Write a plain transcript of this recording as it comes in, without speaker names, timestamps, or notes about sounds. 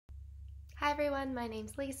Hi everyone, my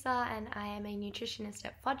name's Lisa and I am a nutritionist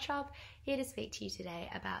at FodShop, here to speak to you today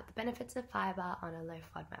about the benefits of fibre on a low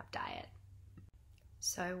FODMAP diet.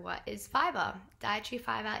 So what is fibre? Dietary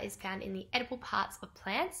fibre is found in the edible parts of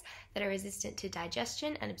plants that are resistant to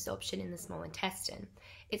digestion and absorption in the small intestine.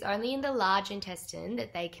 It's only in the large intestine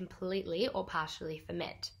that they completely or partially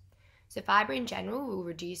ferment. So fibre in general will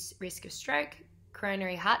reduce risk of stroke,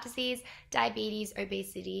 coronary heart disease, diabetes,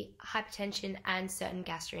 obesity, hypertension, and certain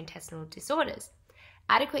gastrointestinal disorders.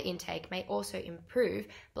 Adequate intake may also improve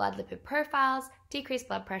blood lipid profiles, decrease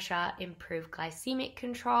blood pressure, improve glycemic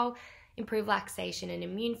control, improve laxation and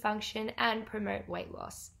immune function, and promote weight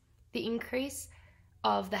loss. The increase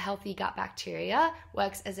of the healthy gut bacteria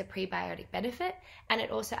works as a prebiotic benefit, and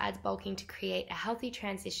it also adds bulking to create a healthy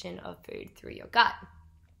transition of food through your gut.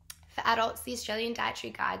 For adults, the Australian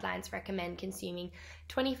Dietary Guidelines recommend consuming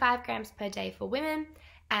 25 grams per day for women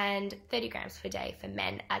and 30 grams per day for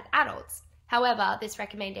men as adults. However, this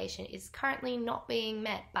recommendation is currently not being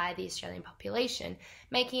met by the Australian population,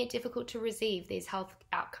 making it difficult to receive these health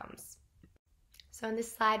outcomes. So on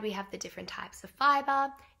this slide, we have the different types of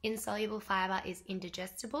fibre. Insoluble fibre is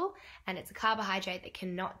indigestible, and it's a carbohydrate that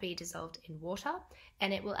cannot be dissolved in water,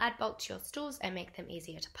 and it will add bulk to your stools and make them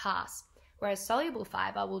easier to pass. Whereas soluble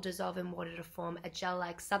fibre will dissolve in water to form a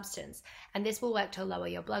gel-like substance, and this will work to lower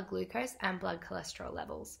your blood glucose and blood cholesterol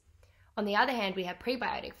levels. On the other hand, we have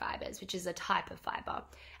prebiotic fibres, which is a type of fibre,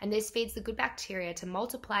 and this feeds the good bacteria to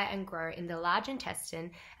multiply and grow in the large intestine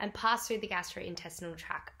and pass through the gastrointestinal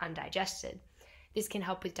tract undigested. This can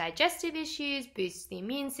help with digestive issues, boost the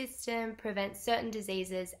immune system, prevent certain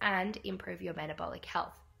diseases, and improve your metabolic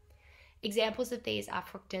health. Examples of these are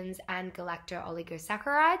fructans and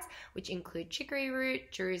galacto-oligosaccharides, which include chicory root,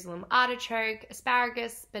 Jerusalem artichoke,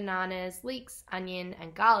 asparagus, bananas, leeks, onion,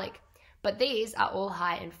 and garlic. But these are all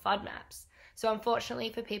high in FODMAPs. So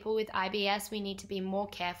unfortunately for people with IBS, we need to be more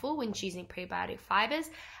careful when choosing prebiotic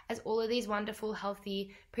fibres, as all of these wonderful,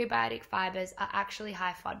 healthy prebiotic fibres are actually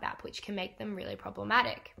high FODMAP, which can make them really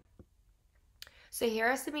problematic. So here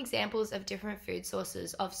are some examples of different food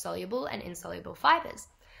sources of soluble and insoluble fibres.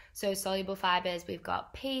 So soluble fibres, we've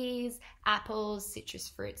got peas, apples, citrus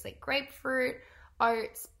fruits like grapefruit,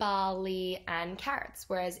 oats, barley, and carrots,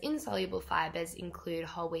 whereas insoluble fibres include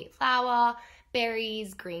whole wheat flour,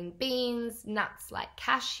 berries, green beans, nuts like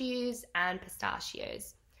cashews, and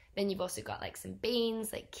pistachios. Then you've also got like some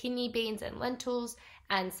beans like kidney beans and lentils,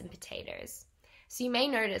 and some potatoes. So you may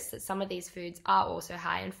notice that some of these foods are also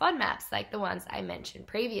high in FODMAPs, like the ones I mentioned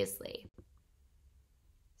previously.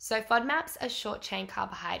 So FODMAPs are short-chain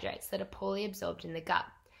carbohydrates that are poorly absorbed in the gut.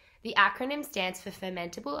 The acronym stands for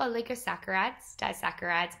fermentable oligosaccharides,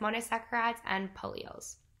 disaccharides, monosaccharides, and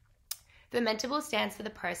polyols. Fermentable stands for the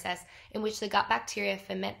process in which the gut bacteria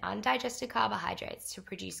ferment undigested carbohydrates to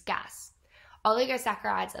produce gas.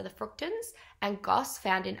 Oligosaccharides are the fructans and GOS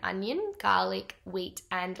found in onion, garlic, wheat,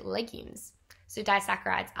 and legumes. So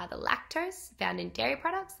disaccharides are the lactose found in dairy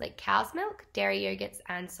products like cow's milk, dairy yogurts,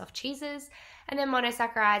 and soft cheeses. And then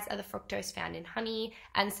monosaccharides are the fructose found in honey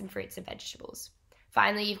and some fruits and vegetables.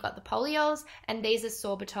 Finally, you've got the polyols, and these are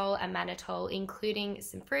sorbitol and mannitol, including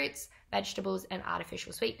some fruits, vegetables, and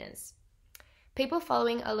artificial sweeteners. People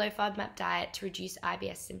following a low FODMAP diet to reduce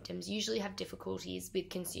IBS symptoms usually have difficulties with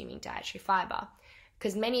consuming dietary fibre,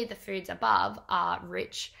 because many of the foods above are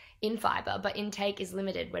rich in fibre, but intake is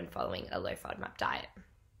limited when following a low FODMAP diet.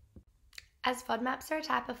 As FODMAPs are a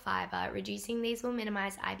type of fibre, reducing these will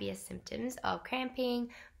minimise IBS symptoms of cramping,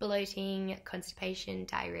 bloating, constipation,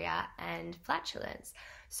 diarrhea, and flatulence.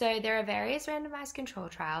 So there are various randomised control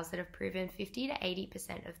trials that have proven 50 to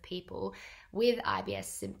 80% of people with IBS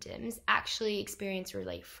symptoms actually experience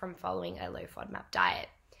relief from following a low FODMAP diet.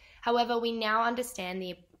 However, we now understand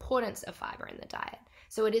the importance of fibre in the diet.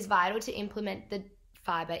 So it is vital to implement the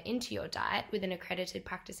fibre into your diet with an accredited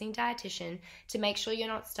practicing dietitian to make sure you're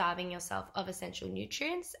not starving yourself of essential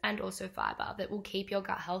nutrients and also fibre that will keep your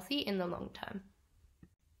gut healthy in the long term.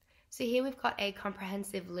 So here we've got a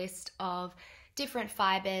comprehensive list of different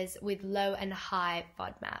fibres with low and high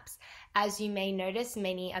FODMAPs. As you may notice,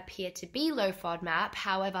 many appear to be low FODMAP.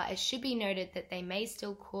 However, it should be noted that they may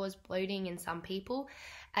still cause bloating in some people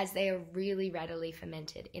as they are really readily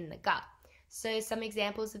fermented in the gut. So some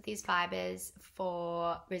examples of these fibres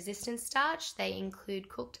for resistant starch, they include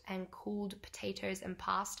cooked and cooled potatoes and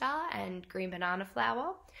pasta and green banana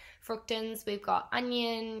flour. Fructans, we've got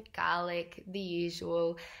onion, garlic, the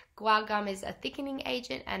usual, Guar gum is a thickening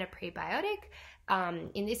agent and a prebiotic.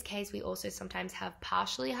 In this case, we also sometimes have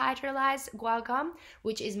partially hydrolyzed guar gum,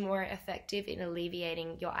 which is more effective in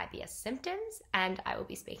alleviating your IBS symptoms, and I will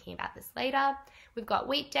be speaking about this later. We've got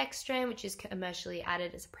wheat dextrin, which is commercially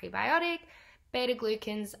added as a prebiotic.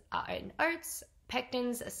 Beta-glucans are in oats.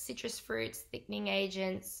 Pectins are citrus fruits, thickening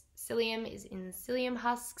agents. Psyllium is in psyllium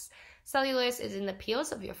husks. Cellulose is in the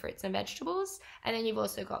peels of your fruits and vegetables. And then you've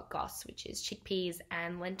also got GOS, which is chickpeas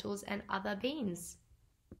and lentils and other beans.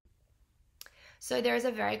 So there is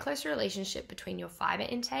a very close relationship between your fiber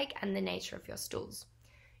intake and the nature of your stools.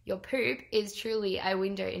 Your poop is truly a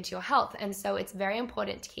window into your health, and so it's very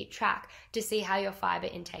important to keep track to see how your fiber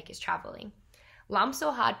intake is traveling. Lumps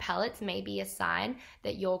or hard pellets may be a sign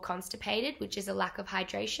that you're constipated, which is a lack of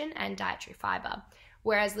hydration and dietary fiber,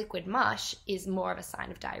 whereas liquid mush is more of a sign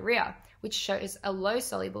of diarrhea, which shows a low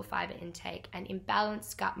soluble fiber intake and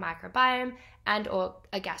imbalanced gut microbiome and or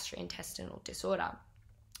a gastrointestinal disorder.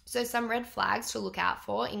 So some red flags to look out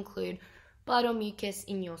for include blood or mucus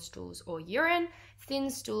in your stools or urine, thin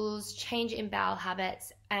stools, change in bowel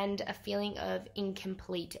habits, and a feeling of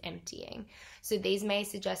incomplete emptying. So these may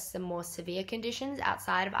suggest some more severe conditions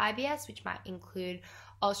outside of IBS, which might include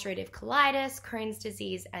ulcerative colitis, Crohn's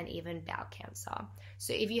disease, and even bowel cancer.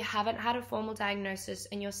 So if you haven't had a formal diagnosis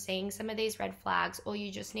and you're seeing some of these red flags, or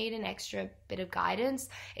you just need an extra bit of guidance,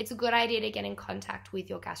 it's a good idea to get in contact with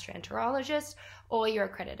your gastroenterologist or your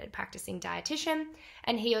accredited practicing dietitian,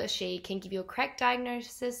 and he or she can give you a correct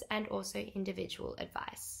diagnosis and also individual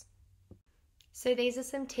advice. So these are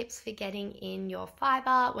some tips for getting in your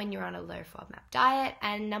fiber when you're on a low FODMAP diet,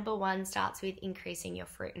 and number one starts with increasing your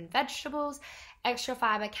fruit and vegetables. Extra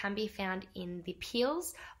fiber can be found in the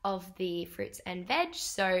peels of the fruits and veg,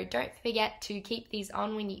 so don't forget to keep these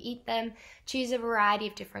on when you eat them. Choose a variety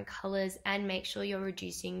of different colors and make sure you're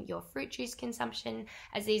reducing your fruit juice consumption,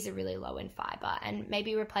 as these are really low in fiber, and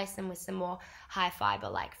maybe replace them with some more high fiber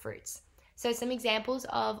like fruits. So some examples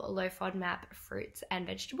of low FODMAP fruits and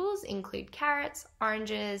vegetables include carrots,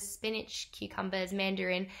 oranges, spinach, cucumbers,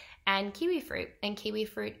 mandarin, and kiwi fruit. And kiwi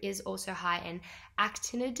fruit is also high in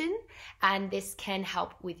actinidin, and this can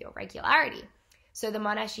help with your regularity. So the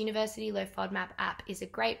Monash University Low FODMAP app is a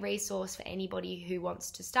great resource for anybody who wants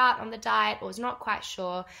to start on the diet or is not quite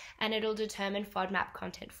sure, and it'll determine FODMAP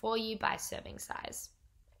content for you by serving size.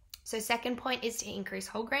 So second point is to increase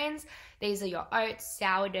whole grains. These are your oats,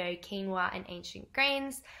 sourdough, quinoa, and ancient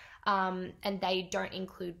grains. And they don't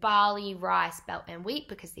include barley, rice, belt, and wheat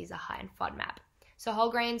because these are high in FODMAP. So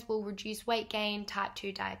whole grains will reduce weight gain, type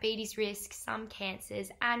 2 diabetes risk, some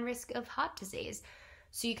cancers, and risk of heart disease.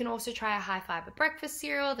 So you can also try a high fiber breakfast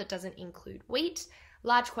cereal that doesn't include wheat,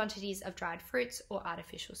 large quantities of dried fruits, or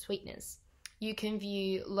artificial sweeteners. You can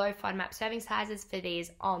view low FODMAP serving sizes for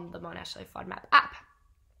these on the Monash Low FODMAP app.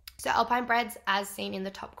 So Alpine Breads, as seen in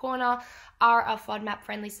the top corner, are a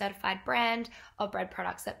FODMAP-friendly certified brand of bread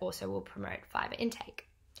products that also will promote fiber intake.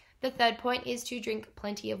 The third point is to drink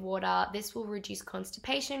plenty of water. This will reduce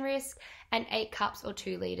constipation risk, and 8 cups or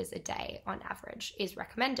 2 liters a day on average is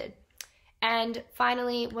recommended. And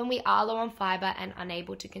finally, when we are low on fiber and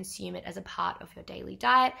unable to consume it as a part of your daily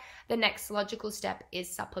diet, the next logical step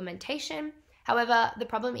is supplementation. However, the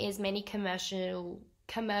problem is many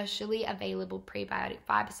commercially available prebiotic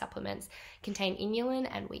fiber supplements contain inulin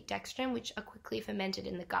and wheat dextrin, which are quickly fermented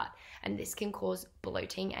in the gut, and this can cause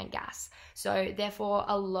bloating and gas. So therefore,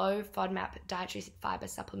 a low FODMAP dietary fiber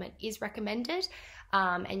supplement is recommended,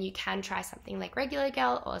 and you can try something like regular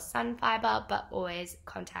gel or sun fiber, but always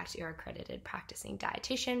contact your accredited practicing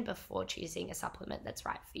dietitian before choosing a supplement that's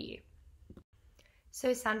right for you.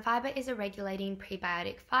 So sun fiber is a regulating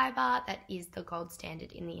prebiotic fiber that is the gold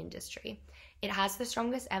standard in the industry. It has the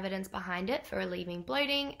strongest evidence behind it for relieving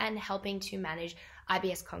bloating and helping to manage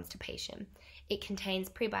IBS constipation. It contains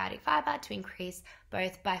prebiotic fiber to increase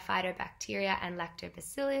both bifidobacteria and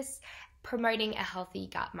lactobacillus, promoting a healthy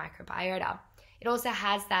gut microbiota. It also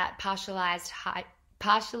has that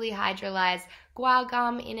partially hydrolyzed guar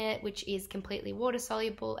gum in it, which is completely water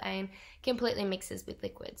soluble and completely mixes with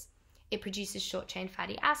liquids. It produces short-chain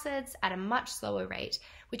fatty acids at a much slower rate,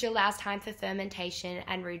 which allows time for fermentation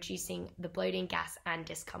and reducing the bloating, gas, and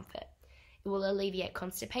discomfort. It will alleviate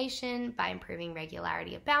constipation by improving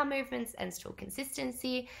regularity of bowel movements and stool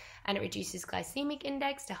consistency, and it reduces glycemic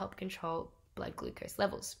index to help control blood glucose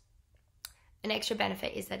levels. An extra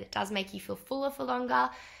benefit is that it does make you feel fuller for longer,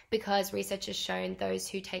 because research has shown those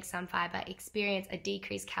who take sun fiber experience a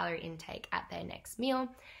decreased calorie intake at their next meal.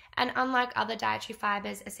 And unlike other dietary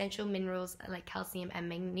fibers, essential minerals like calcium and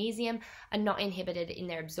magnesium are not inhibited in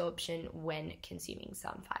their absorption when consuming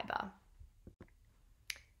sun fiber.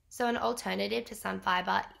 So an alternative to sun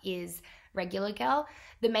fiber is regular gel.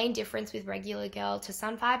 The main difference with regular gel to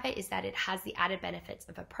sun fiber is that it has the added benefits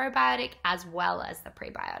of a probiotic as well as the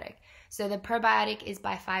prebiotic. So the probiotic is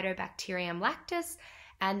Bifidobacterium lactis,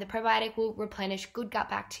 and the probiotic will replenish good gut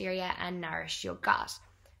bacteria and nourish your gut.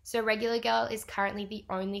 So regular gel is currently the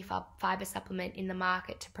only fiber supplement in the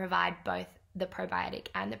market to provide both the probiotic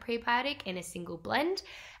and the prebiotic in a single blend,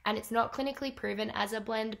 and it's not clinically proven as a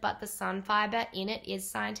blend, but the sun fiber in it is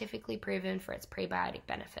scientifically proven for its prebiotic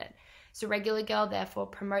benefit. So regular gel therefore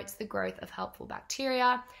promotes the growth of helpful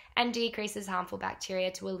bacteria and decreases harmful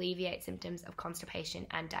bacteria to alleviate symptoms of constipation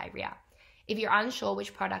and diarrhea. If you're unsure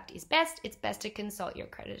which product is best, it's best to consult your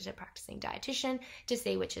accredited practicing dietitian to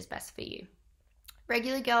see which is best for you.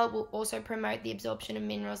 Regular gel will also promote the absorption of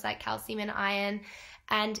minerals like calcium and iron,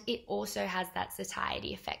 and it also has that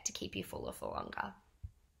satiety effect to keep you fuller for longer.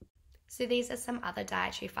 So these are some other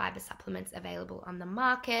dietary fiber supplements available on the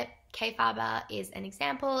market. K-fiber is an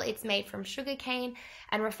example. It's made from sugarcane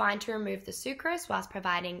and refined to remove the sucrose whilst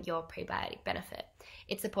providing your prebiotic benefit.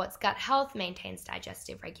 It supports gut health, maintains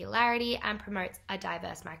digestive regularity, and promotes a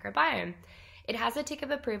diverse microbiome. It has a tick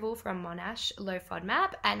of approval from Monash Low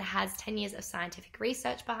FODMAP and has 10 years of scientific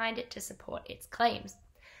research behind it to support its claims.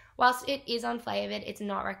 Whilst it is unflavoured, it's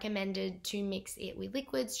not recommended to mix it with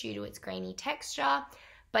liquids due to its grainy texture,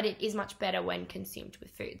 but it is much better when consumed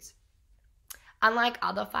with foods. Unlike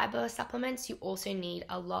other fiber supplements, you also need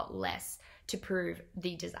a lot less to prove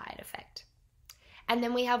the desired effect. And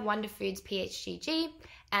then we have Wonder Foods PHGG,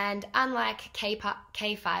 and unlike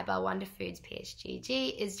K-fiber, Wonder Foods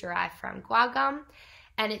PHGG is derived from guar gum,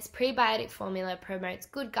 and its prebiotic formula promotes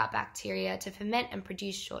good gut bacteria to ferment and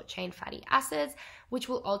produce short-chain fatty acids, which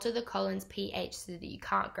will alter the colon's pH so that you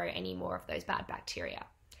can't grow any more of those bad bacteria.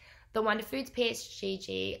 The Wonder Foods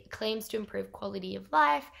PHGG claims to improve quality of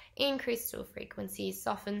life, increase stool frequency,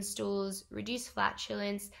 soften stools, reduce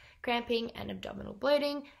flatulence, cramping and abdominal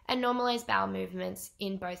bloating, and normalize bowel movements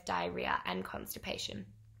in both diarrhea and constipation.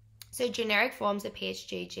 So generic forms of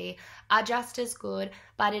PHGG are just as good,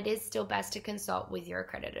 but it is still best to consult with your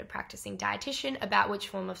accredited practicing dietitian about which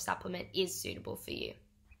form of supplement is suitable for you.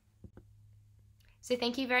 So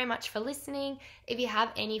thank you very much for listening. If you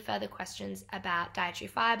have any further questions about dietary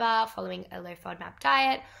fiber, following a low FODMAP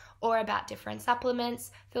diet, or about different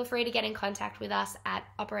supplements, feel free to get in contact with us at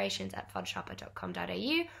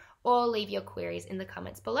operations@fodshopper.com.au or leave your queries in the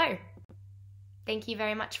comments below. Thank you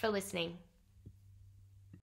very much for listening.